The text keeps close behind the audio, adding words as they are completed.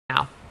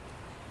now?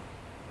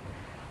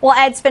 Well,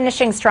 Ed's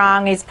finishing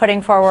strong. He's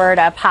putting forward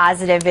a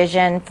positive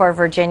vision for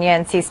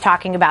Virginians. He's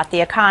talking about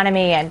the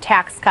economy and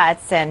tax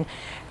cuts and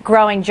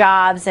growing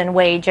jobs and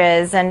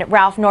wages. And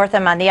Ralph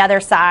Northam on the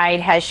other side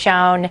has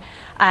shown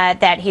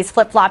that he's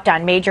flip-flopped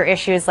on major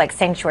issues like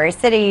sanctuary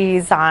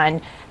cities, on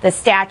the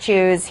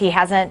statues. He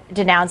hasn't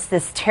denounced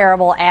this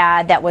terrible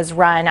ad that was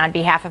run on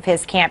behalf of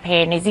his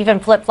campaign. He's even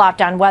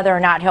flip-flopped on whether or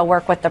not he'll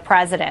work with the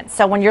president.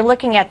 So when you're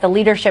looking at the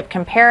leadership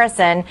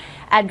comparison,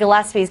 Ed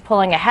Gillespie's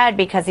pulling ahead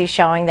because he's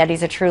showing that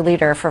he's a true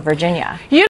leader for Virginia.